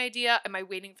on the idea? Am I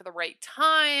waiting for the right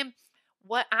time?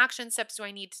 What action steps do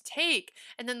I need to take?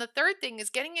 And then the third thing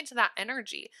is getting into that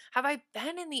energy. Have I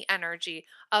been in the energy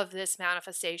of this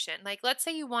manifestation? Like, let's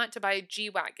say you want to buy a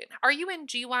G-Wagon. Are you in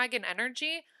G-Wagon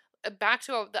energy? Back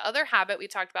to the other habit we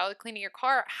talked about, cleaning your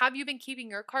car. Have you been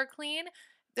keeping your car clean?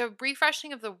 The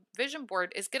refreshing of the vision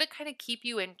board is going to kind of keep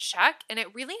you in check, and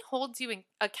it really holds you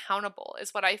accountable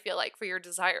is what I feel like for your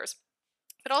desires.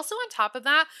 But also on top of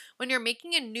that, when you're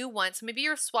making a new one, so maybe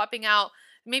you're swapping out,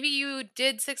 maybe you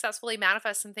did successfully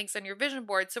manifest some things on your vision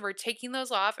board, so we're taking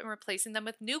those off and replacing them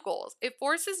with new goals. It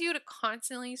forces you to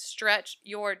constantly stretch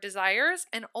your desires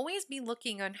and always be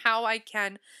looking on how I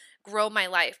can grow my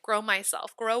life, grow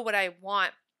myself, grow what I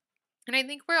want. And I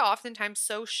think we're oftentimes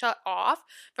so shut off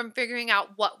from figuring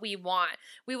out what we want.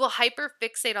 We will hyper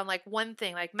fixate on like one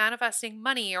thing, like manifesting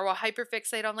money, or we'll hyper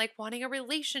fixate on like wanting a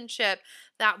relationship,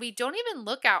 that we don't even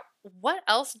look at what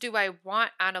else do I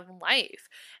want out of life.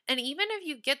 And even if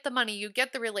you get the money, you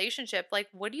get the relationship, like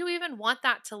what do you even want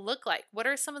that to look like? What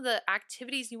are some of the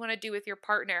activities you want to do with your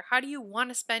partner? How do you want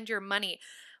to spend your money?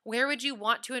 Where would you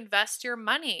want to invest your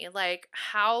money? Like,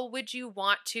 how would you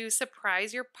want to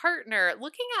surprise your partner?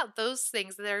 Looking at those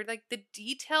things that are like the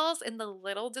details and the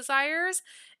little desires,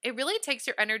 it really takes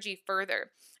your energy further.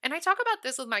 And I talk about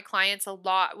this with my clients a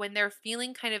lot when they're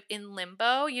feeling kind of in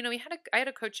limbo. You know, I had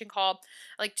a coaching call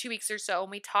like 2 weeks or so,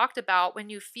 and we talked about when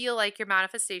you feel like your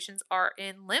manifestations are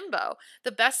in limbo.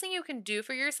 The best thing you can do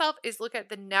for yourself is look at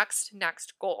the next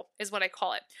goal, is what I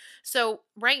call it. So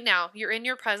right now, you're in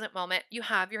your present moment, you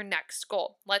have your next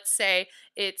goal. Let's say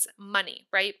it's money,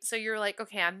 right? So you're like,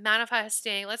 okay, I'm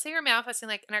manifesting, let's say you're manifesting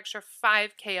like an extra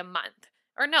 5K a month.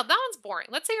 Or no, that one's boring.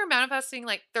 Let's say you're manifesting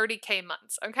like 30K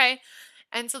months, okay?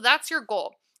 And so that's your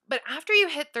goal. But after you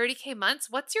hit 30K months,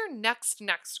 what's your next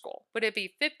goal? Would it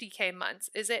be 50K months?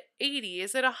 Is it 80?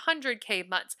 Is it 100K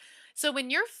months? So when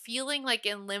you're feeling like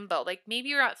in limbo, like maybe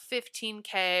you're at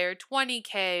 15K or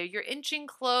 20K, you're inching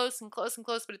close and close and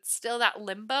close, but it's still that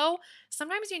limbo,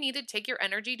 sometimes you need to take your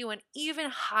energy to an even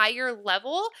higher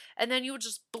level, and then you would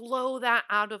just blow that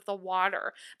out of the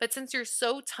water. But since you're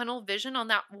so tunnel vision on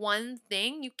that one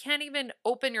thing, you can't even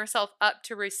open yourself up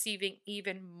to receiving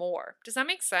even more. Does that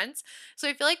make sense? So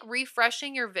I feel like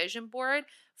refreshing your vision board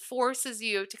forces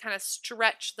you to kind of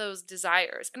stretch those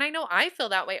desires. And I know I feel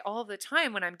that way all the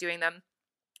time when I'm doing them,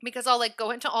 because I'll like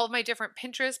go into all of my different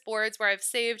Pinterest boards where I've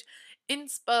saved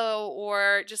inspo,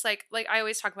 or just like I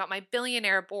always talk about my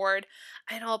billionaire board,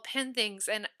 and I'll pin things,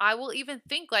 and I will even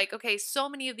think like, okay, so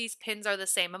many of these pins are the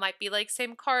same. It might be like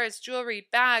same cars, jewelry,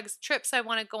 bags, trips I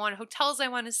want to go on, hotels I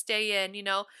want to stay in,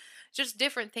 just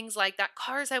different things like that,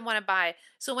 cars I want to buy.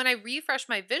 So when I refresh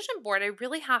my vision board, I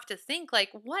really have to think like,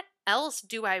 what else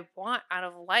do I want out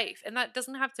of life? And that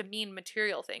doesn't have to mean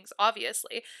material things,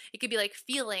 obviously. It could be like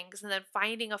feelings, and then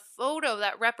finding a photo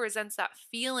that represents that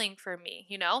feeling for me.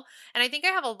 And I think I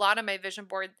have a lot on my vision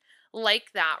board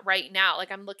like that right now. Like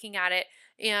I'm looking at it,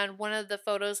 and one of the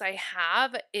photos I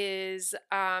have is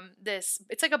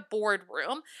it's like a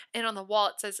boardroom, and on the wall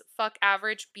it says fuck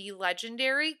average, be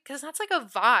legendary, because that's like a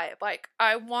vibe. Like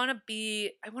I want to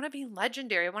be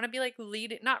legendary. I want to be like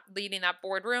not leading that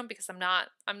boardroom, because I'm not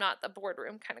the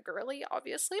boardroom kind of girly,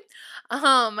 obviously.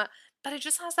 But it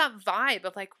just has that vibe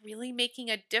of like really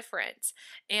making a difference.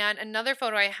 And another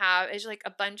photo I have is like a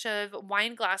bunch of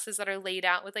wine glasses that are laid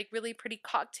out with like really pretty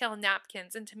cocktail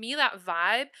napkins. And to me, that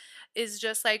vibe is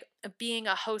just like being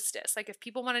a hostess. Like if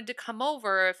people wanted to come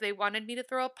over, if they wanted me to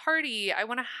throw a party, I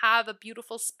want to have a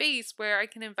beautiful space where I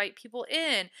can invite people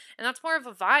in. And that's more of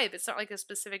a vibe. It's not like a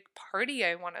specific party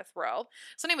I want to throw.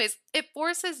 So anyways, it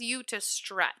forces you to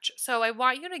stretch. So I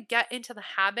want you to get into the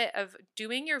habit of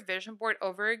doing your vision board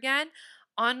over again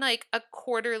on like a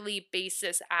quarterly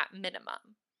basis at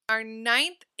minimum. Our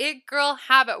ninth it girl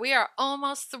habit, we are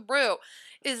almost through,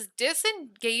 is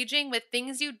disengaging with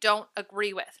things you don't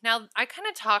agree with. Now, I kind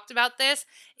of talked about this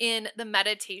in the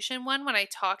meditation one when I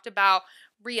talked about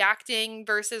reacting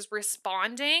versus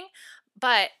responding,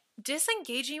 but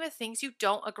disengaging with things you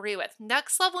don't agree with.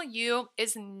 Next level you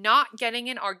is not getting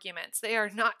in arguments. They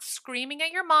are not screaming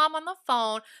at your mom on the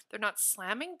phone. They're not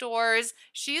slamming doors.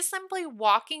 She is simply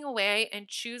walking away and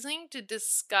choosing to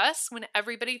discuss when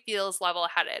everybody feels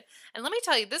level-headed. And let me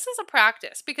tell you, this is a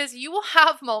practice, because you will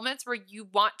have moments where you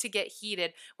want to get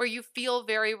heated, where you feel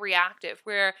very reactive,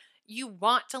 where you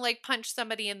want to like punch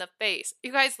somebody in the face.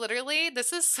 You guys, literally,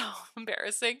 this is so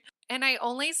embarrassing. And I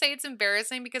only say it's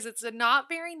embarrassing because it's a not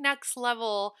very next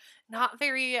level, not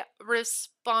very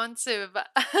responsive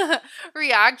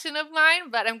reaction of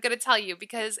mine. But I'm going to tell you,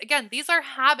 because again, these are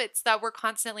habits that we're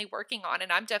constantly working on,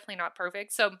 and I'm definitely not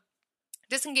perfect. So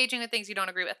disengaging with things you don't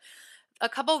agree with. A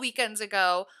couple weekends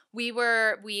ago,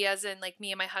 we as in like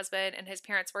me and my husband and his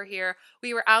parents were here.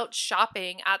 We were out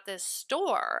shopping at this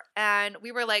store, and we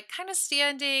were like kind of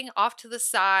standing off to the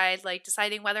side, like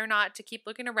deciding whether or not to keep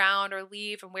looking around or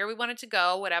leave and where we wanted to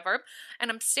go, whatever.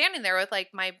 And I'm standing there with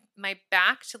like my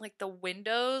back to like the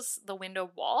window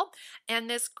wall, and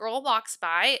this girl walks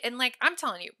by, and like I'm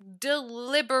telling you,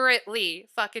 deliberately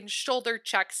fucking shoulder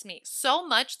checks me so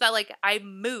much that like I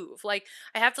move, like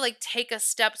I have to like take a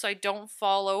step so I don't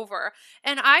fall over.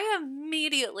 And I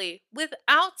immediately,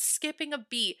 without skipping a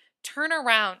beat, turn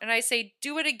around and I say,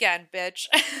 "Do it again, bitch."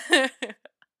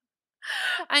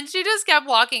 And she just kept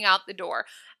walking out the door.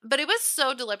 But it was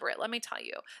so deliberate, let me tell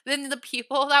you. Then the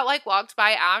people that like walked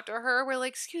by after her were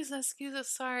like, excuse us,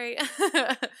 sorry.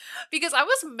 Because I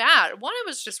was mad. One, it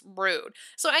was just rude.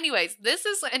 So anyways, this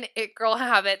is an it girl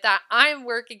habit that I'm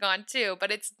working on too,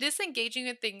 but it's disengaging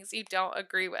with things you don't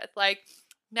agree with. Like,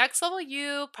 next level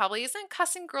you probably isn't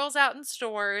cussing girls out in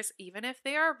stores, even if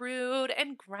they are rude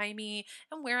and grimy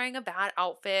and wearing a bad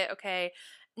outfit, okay?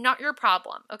 Not your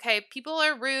problem, okay? People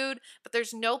are rude, but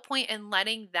there's no point in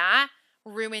letting that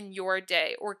ruin your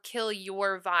day or kill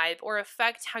your vibe or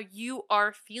affect how you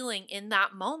are feeling in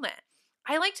that moment.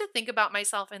 I like to think about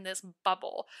myself in this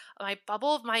bubble, my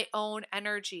bubble of my own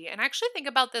energy. And I actually think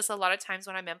about this a lot of times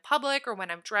when I'm in public or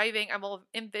when I'm driving. I will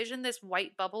envision this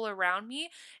white bubble around me.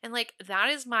 And like,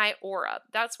 that is my aura.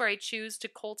 That's where I choose to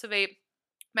cultivate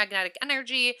magnetic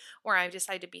energy, where I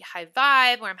decide to be high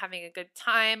vibe, where I'm having a good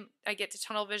time. I get to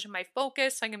tunnel vision my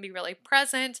focus, so I can be really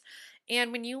present.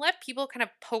 And when you let people kind of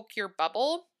poke your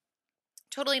bubble,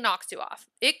 totally knocks you off.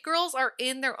 It girls are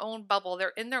in their own bubble.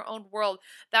 They're in their own world.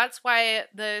 That's why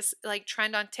this like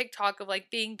trend on TikTok of like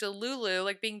being delulu,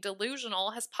 like being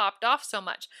delusional has popped off so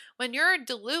much. When you're a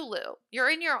delulu, you're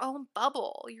in your own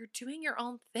bubble. You're doing your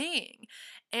own thing.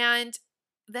 And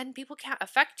then people can't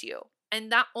affect you.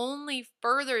 And that only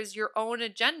furthers your own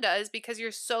agendas because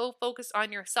you're so focused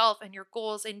on yourself and your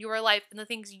goals and your life and the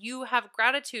things you have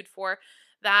gratitude for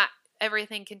that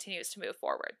everything continues to move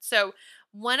forward. So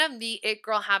one of the it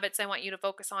girl habits I want you to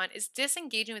focus on is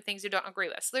disengaging with things you don't agree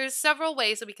with. So there's several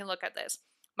ways that we can look at this.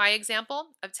 My example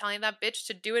of telling that bitch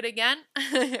to do it again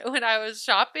when I was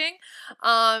shopping,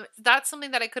 that's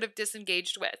something that I could have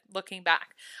disengaged with looking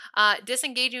back.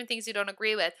 Disengaging with things you don't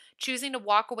agree with, choosing to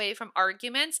walk away from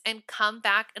arguments and come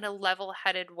back in a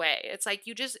level-headed way. It's like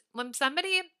when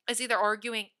somebody is either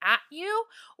arguing at you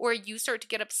or you start to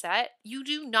get upset, you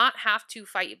do not have to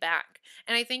fight back.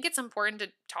 And I think it's important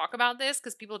to talk about this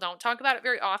because people don't talk about it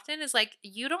very often, is like,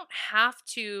 you don't have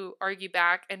to argue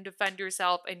back and defend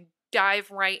yourself and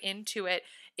dive right into it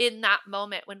in that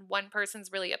moment when one person's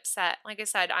really upset. Like I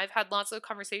said, I've had lots of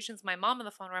conversations with my mom on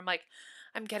the phone where I'm like,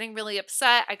 I'm getting really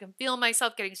upset. I can feel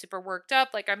myself getting super worked up.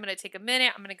 Like, I'm going to take a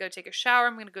minute. I'm going to go take a shower.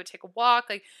 I'm going to go take a walk.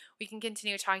 Like, we can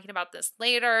continue talking about this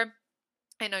later.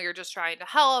 I know you're just trying to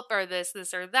help or this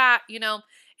or that.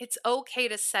 It's okay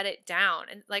to set it down.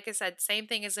 And like I said, same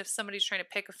thing as if somebody's trying to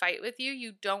pick a fight with you,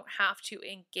 you don't have to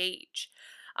engage.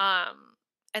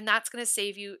 And that's going to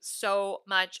save you so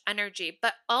much energy.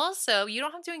 But also, you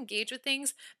don't have to engage with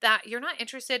things that you're not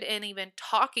interested in even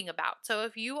talking about. So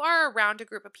if you are around a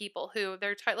group of people who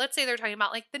let's say they're talking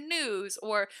about like the news,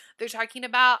 or they're talking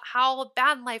about how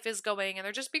bad life is going and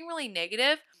they're just being really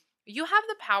negative, you have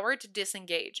the power to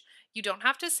disengage. You don't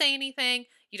have to say anything.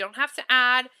 You don't have to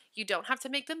add. You don't have to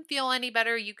make them feel any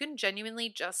better. You can genuinely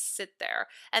just sit there.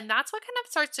 And that's what kind of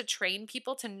starts to train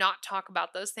people to not talk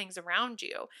about those things around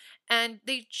you. And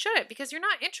they shouldn't, because you're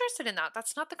not interested in that.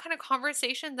 That's not the kind of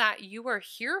conversation that you are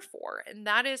here for. And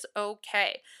that is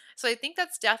okay. So I think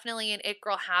that's definitely an it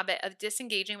girl habit of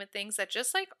disengaging with things that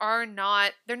just like they're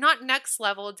not next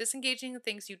level, disengaging with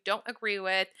things you don't agree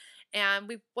with.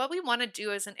 And what we want to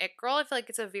do as an it girl, I feel like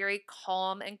it's a very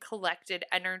calm and collected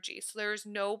energy. So there's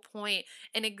no point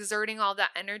in exerting all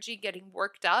that energy, getting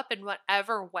worked up in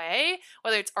whatever way,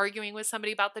 whether it's arguing with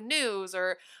somebody about the news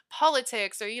or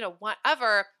politics or,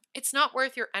 whatever. It's not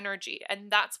worth your energy.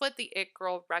 And that's what the it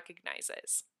girl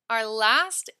recognizes. Our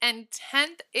last and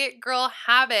 10th it girl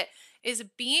habit is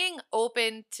being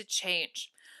open to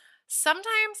change.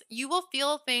 Sometimes you will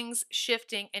feel things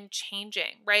shifting and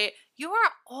changing, right? You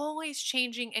are always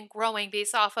changing and growing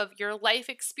based off of your life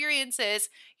experiences,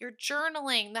 your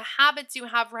journaling, the habits you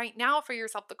have right now for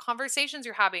yourself, the conversations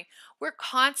you're having. We're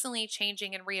constantly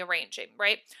changing and rearranging,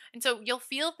 right? And so you'll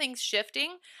feel things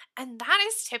shifting, and that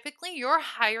is typically your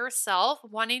higher self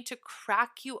wanting to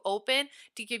crack you open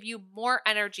to give you more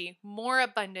energy, more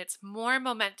abundance, more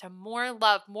momentum, more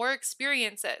love, more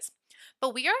experiences.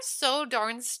 But we are so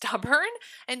darn stubborn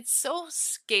and so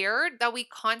scared that we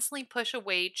constantly push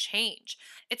away change.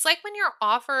 It's like when you're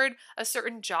offered a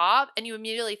certain job and you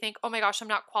immediately think, oh my gosh, I'm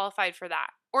not qualified for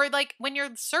that. Or like when you're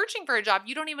searching for a job,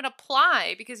 you don't even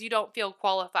apply because you don't feel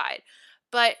qualified.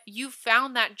 But you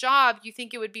found that job, you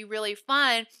think it would be really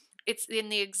fun. It's in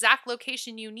the exact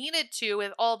location you needed to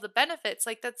with all the benefits.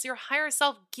 Like, that's your higher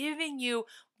self giving you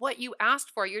what you asked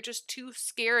for. You're just too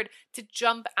scared to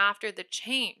jump after the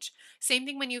change. Same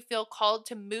thing when you feel called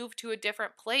to move to a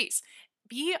different place.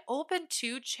 Be open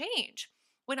to change.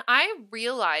 When I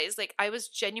realized like I was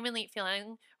genuinely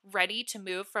feeling ready to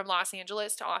move from Los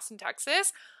Angeles to Austin,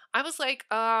 Texas, I was like,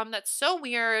 that's so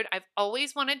weird. I've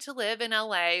always wanted to live in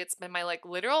LA. It's been my like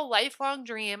literal lifelong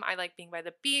dream. I like being by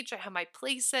the beach. I have my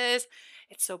places.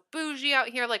 It's so bougie out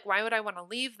here. Like, why would I want to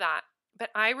leave that? But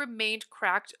I remained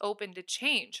cracked open to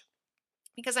change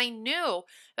because I knew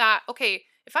that, okay,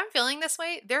 if I'm feeling this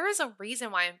way, there is a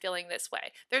reason why I'm feeling this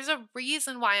way. There's a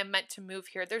reason why I'm meant to move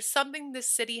here. There's something this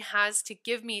city has to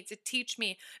give me, to teach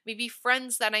me, maybe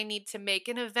friends that I need to make,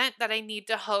 an event that I need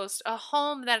to host, a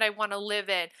home that I want to live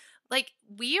in. Like,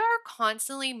 we are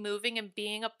constantly moving and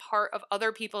being a part of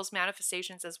other people's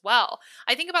manifestations as well.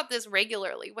 I think about this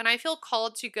regularly. When I feel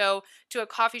called to go to a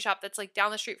coffee shop that's like down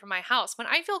the street from my house, when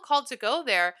I feel called to go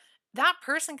there, that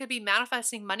person could be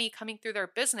manifesting money coming through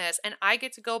their business, and I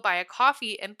get to go buy a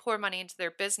coffee and pour money into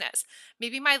their business.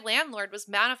 Maybe my landlord was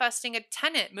manifesting a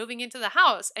tenant moving into the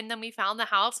house, and then we found the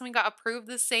house and we got approved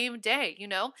the same day.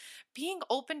 Being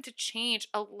open to change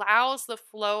allows the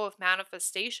flow of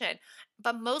manifestation.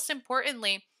 But most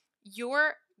importantly,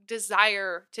 your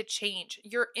desire to change,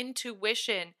 your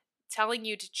intuition telling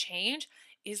you to change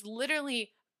is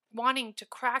literally wanting to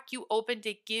crack you open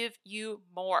to give you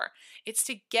more. It's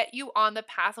to get you on the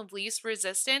path of least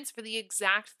resistance for the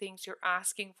exact things you're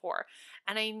asking for.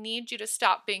 And I need you to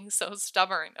stop being so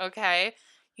stubborn, okay?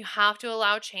 You have to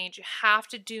allow change. You have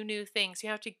to do new things. You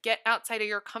have to get outside of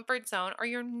your comfort zone, or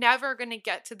you're never going to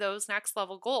get to those next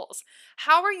level goals.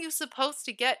 How are you supposed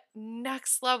to get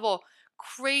next level,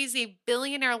 crazy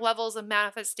billionaire levels of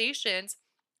manifestations,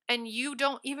 and you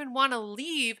don't even want to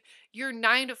leave your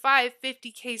 9 to 5,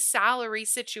 50K salary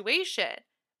situation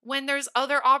when there's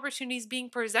other opportunities being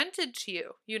presented to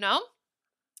you,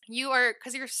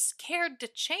 because you're scared to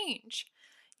change.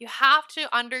 You have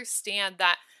to understand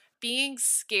that being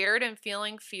scared and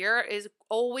feeling fear is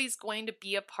always going to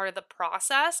be a part of the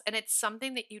process, and it's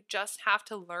something that you just have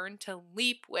to learn to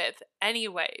leap with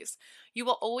anyways. You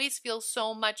will always feel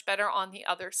so much better on the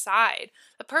other side.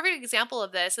 The perfect example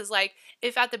of this is like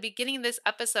if at the beginning of this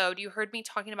episode you heard me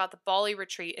talking about the Bali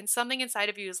retreat and something inside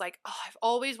of you is like, oh, I've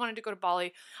always wanted to go to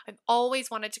Bali. I've always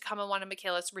wanted to come on one of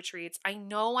Michaela's retreats. I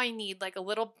know I need like a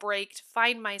little break to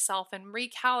find myself and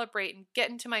recalibrate and get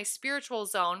into my spiritual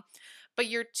zone, but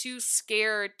you're too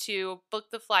scared to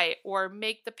book the flight or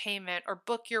make the payment or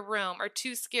book your room, or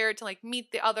too scared to like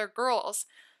meet the other girls.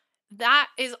 That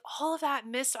is all of that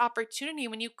missed opportunity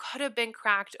when you could have been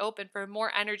cracked open for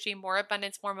more energy, more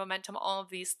abundance, more momentum, all of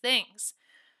these things.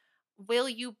 Will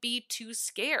you be too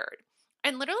scared?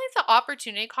 And literally, the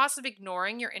opportunity cost of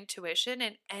ignoring your intuition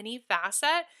in any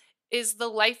facet is the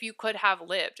life you could have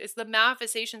lived, is the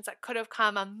manifestations that could have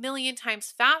come a million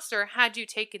times faster had you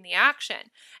taken the action.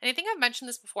 And I think I've mentioned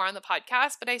this before on the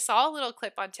podcast, but I saw a little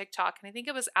clip on TikTok, and I think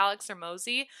it was Alex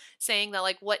Hormozi saying that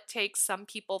like what takes some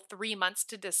people 3 months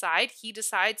to decide, he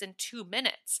decides in 2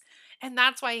 minutes. And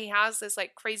that's why he has this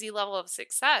like crazy level of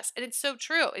success. And it's so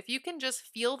true. If you can just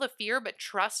feel the fear but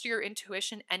trust your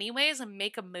intuition anyways and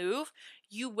make a move,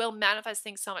 you will manifest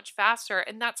things so much faster.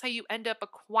 And that's how you end up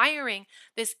acquiring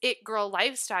this it girl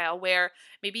lifestyle where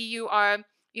maybe you are,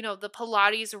 the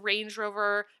Pilates Range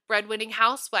Rover breadwinning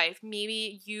housewife.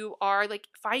 Maybe you are like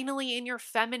finally in your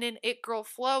feminine it girl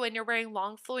flow and you're wearing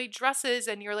long flowy dresses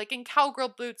and you're like in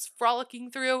cowgirl boots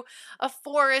frolicking through a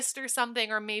forest or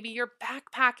something, or maybe you're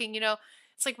backpacking.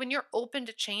 It's like when you're open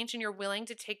to change and you're willing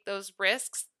to take those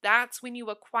risks, that's when you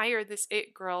acquire this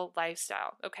it girl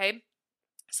lifestyle, okay?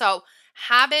 So,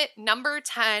 habit number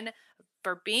 10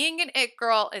 for being an it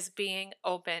girl is being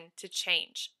open to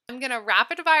change. I'm going to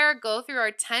rapid fire go through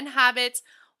our 10 habits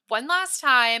one last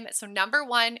time. So, number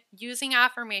 1, using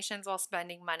affirmations while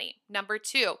spending money. Number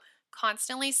 2,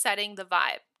 constantly setting the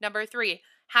vibe. Number 3,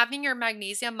 having your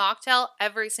magnesium mocktail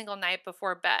every single night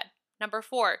before bed. Number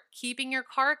 4, keeping your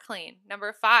car clean.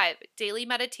 Number 5, daily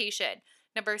meditation.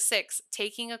 Number 6,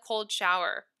 taking a cold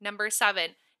shower. Number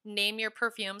 7, name your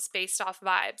perfumes based off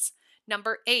vibes.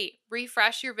 Number 8,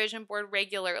 refresh your vision board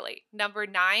regularly. Number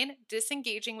 9,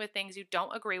 disengaging with things you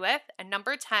don't agree with. And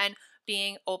number 10,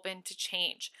 being open to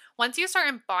change. Once you start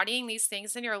embodying these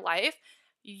things in your life,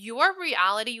 your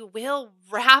reality will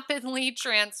rapidly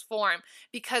transform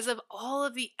because of all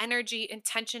of the energy,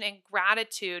 intention, and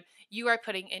gratitude you are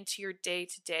putting into your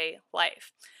day-to-day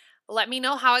life. Let me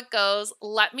know how it goes.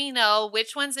 Let me know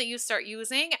which ones that you start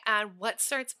using and what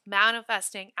starts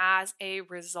manifesting as a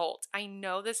result. I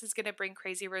know this is going to bring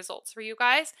crazy results for you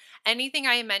guys. Anything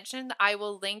I mentioned, I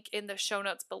will link in the show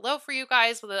notes below for you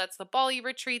guys, whether that's the Bali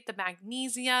retreat, the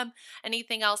magnesium,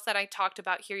 anything else that I talked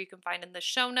about here, you can find in the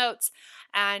show notes.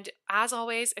 And as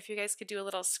always, if you guys could do a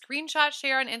little screenshot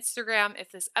share on Instagram,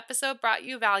 if this episode brought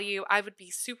you value, I would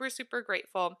be super, super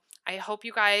grateful. I hope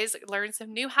you guys learn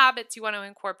some new habits you want to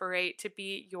incorporate to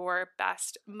be your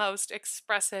best, most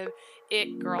expressive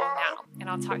it girl now. And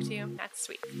I'll talk to you next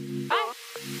week. Bye.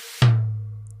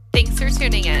 Thanks for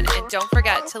tuning in, and don't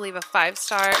forget to leave a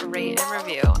 5-star rate and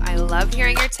review. I love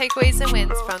hearing your takeaways and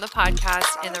wins from the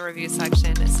podcast in the review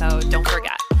section, so don't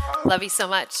forget. Love you so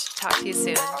much. Talk to you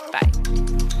soon. Bye.